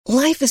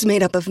Life is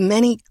made up of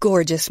many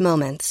gorgeous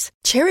moments.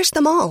 Cherish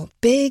them all,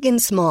 big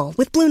and small,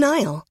 with Blue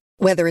Nile.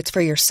 Whether it's for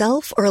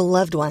yourself or a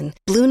loved one,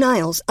 Blue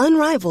Nile's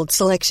unrivaled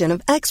selection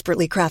of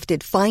expertly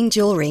crafted fine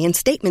jewelry and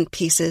statement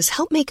pieces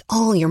help make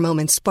all your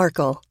moments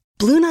sparkle.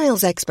 Blue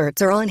Nile's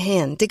experts are on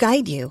hand to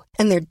guide you,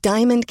 and their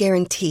diamond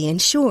guarantee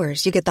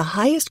ensures you get the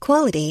highest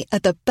quality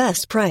at the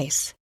best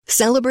price.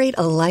 Celebrate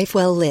a life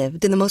well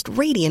lived in the most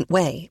radiant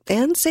way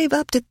and save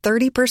up to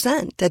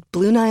 30% at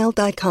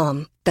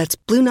BlueNile.com. That's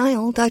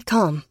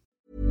BlueNile.com.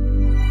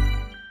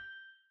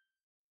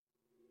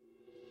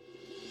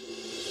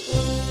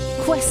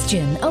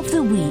 Question of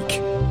the week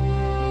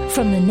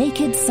from the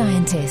Naked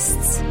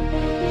Scientists.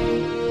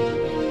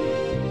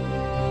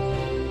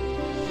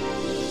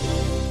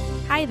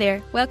 Hi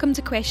there, welcome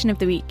to Question of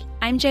the Week.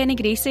 I'm Jenny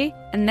Gracie,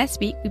 and this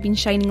week we've been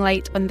shining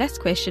light on this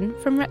question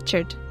from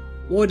Richard.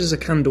 Why does a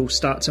candle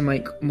start to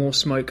make more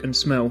smoke and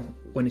smell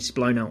when it's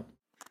blown out?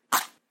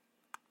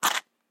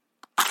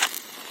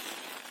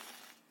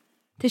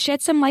 To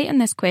shed some light on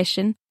this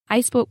question,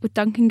 I spoke with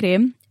Duncan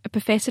Graham, a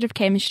professor of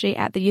chemistry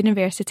at the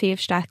University of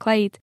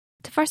Strathclyde,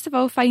 to first of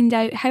all find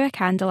out how a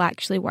candle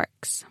actually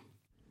works.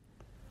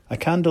 A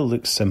candle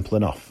looks simple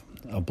enough.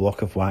 A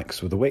block of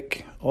wax with a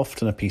wick,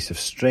 often a piece of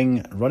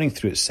string running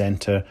through its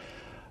centre,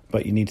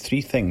 but you need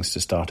three things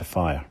to start a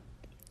fire: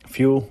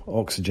 fuel,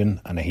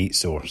 oxygen and a heat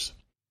source.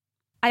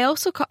 I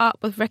also caught up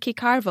with Ricky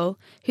Carville,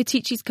 who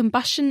teaches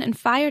combustion and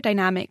fire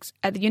dynamics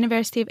at the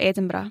University of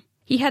Edinburgh.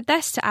 He had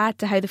this to add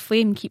to how the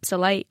flame keeps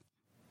alight.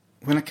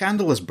 When a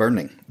candle is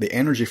burning, the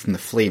energy from the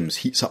flames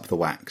heats up the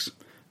wax.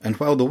 And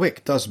while the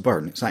wick does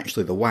burn, it's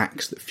actually the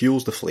wax that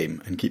fuels the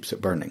flame and keeps it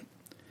burning.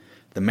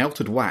 The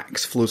melted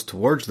wax flows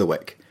towards the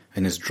wick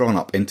and is drawn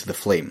up into the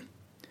flame.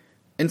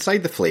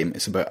 Inside the flame,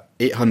 it's about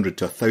 800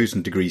 to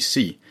 1000 degrees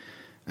C,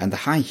 and the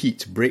high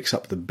heat breaks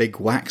up the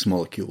big wax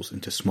molecules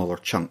into smaller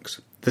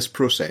chunks. This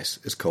process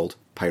is called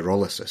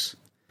pyrolysis.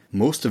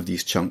 Most of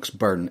these chunks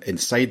burn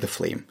inside the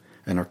flame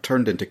and are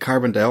turned into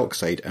carbon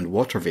dioxide and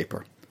water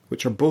vapour,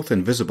 which are both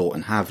invisible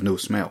and have no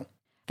smell.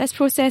 This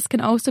process can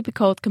also be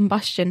called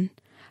combustion.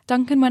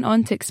 Duncan went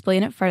on to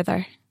explain it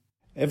further.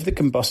 If the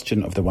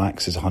combustion of the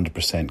wax is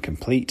 100%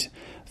 complete,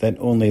 then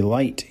only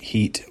light,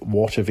 heat,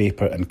 water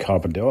vapour and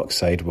carbon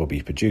dioxide will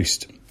be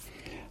produced.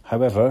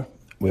 However,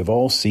 we've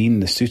all seen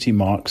the sooty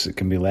marks that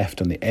can be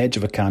left on the edge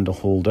of a candle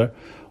holder,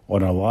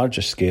 or on a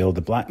larger scale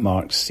the black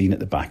marks seen at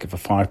the back of a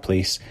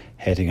fireplace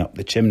heading up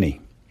the chimney.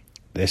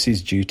 This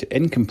is due to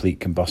incomplete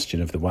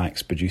combustion of the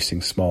wax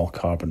producing small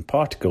carbon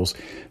particles,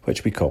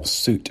 which we call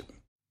soot.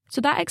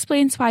 So that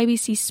explains why we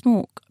see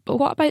smoke, but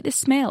what about the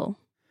smell?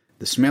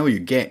 The smell you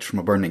get from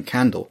a burning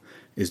candle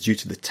is due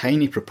to the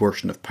tiny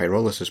proportion of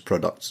pyrolysis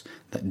products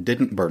that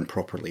didn't burn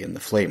properly in the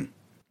flame.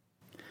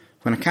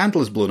 When a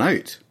candle is blown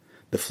out,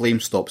 the flame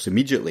stops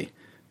immediately,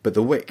 but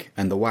the wick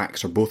and the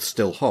wax are both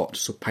still hot,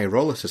 so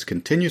pyrolysis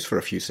continues for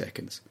a few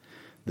seconds.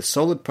 The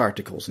solid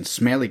particles and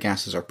smelly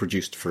gases are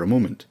produced for a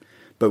moment,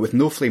 but with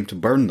no flame to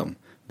burn them,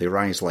 they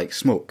rise like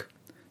smoke.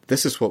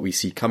 This is what we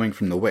see coming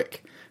from the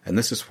wick, and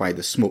this is why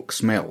the smoke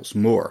smells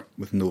more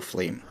with no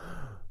flame.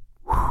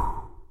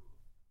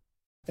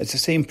 It's the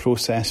same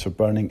process for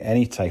burning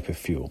any type of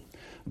fuel.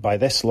 By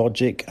this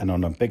logic, and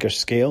on a bigger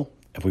scale,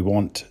 if we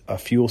want a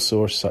fuel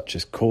source such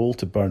as coal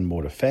to burn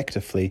more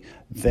effectively,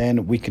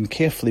 then we can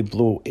carefully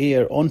blow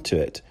air onto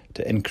it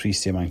to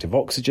increase the amount of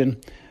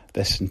oxygen.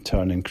 This in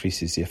turn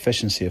increases the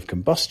efficiency of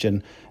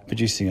combustion,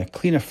 producing a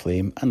cleaner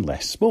flame and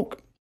less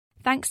smoke.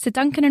 Thanks to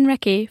Duncan and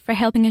Ricky for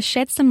helping us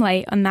shed some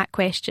light on that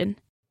question.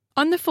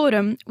 On the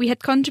forum, we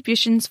had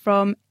contributions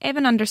from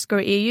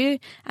Evan_AU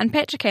and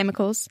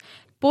Petrochemicals.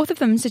 Both of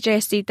them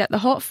suggested that the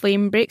hot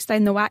flame breaks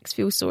down the wax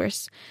fuel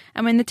source,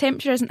 and when the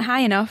temperature isn't high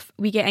enough,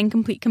 we get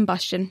incomplete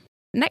combustion.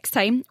 Next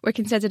time, we're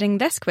considering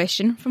this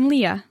question from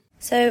Leah.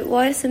 So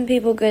why are some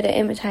people good at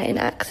imitating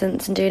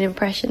accents and doing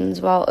impressions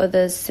while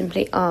others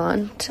simply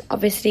aren't?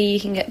 Obviously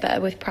you can get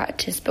better with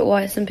practice, but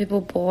why are some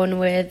people born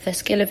with the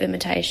skill of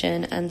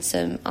imitation and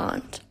some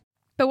aren't?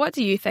 But what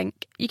do you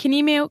think? You can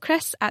email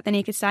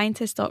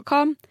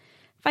chris@thenakedscientist.com,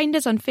 find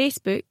us on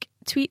Facebook,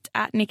 tweet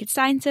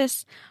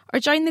 @NakedScientists, or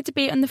join the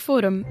debate on the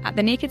forum at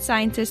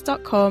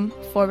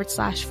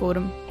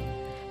thenakedscientist.com/forum.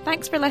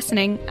 Thanks for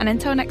listening, and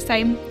until next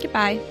time,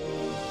 goodbye.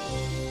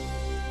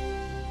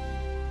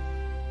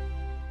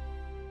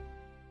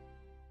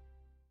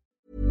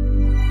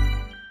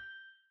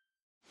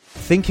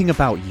 Thinking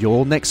about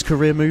your next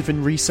career move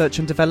in research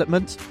and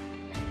development?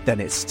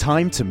 Then it's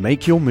time to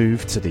make your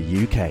move to the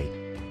UK.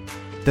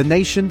 The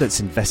nation that's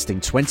investing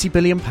 £20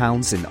 billion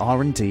in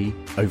R&D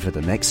over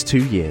the next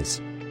 2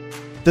 years.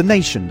 The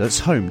nation that's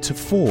home to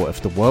 4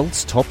 of the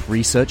world's top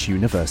research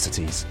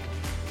universities.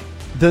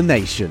 The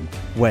nation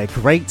where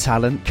great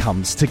talent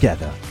comes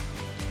together.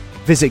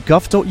 Visit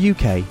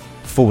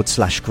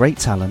gov.uk/great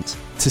talent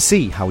to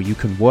see how you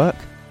can work,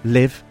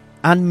 live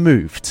and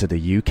move to the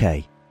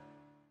UK.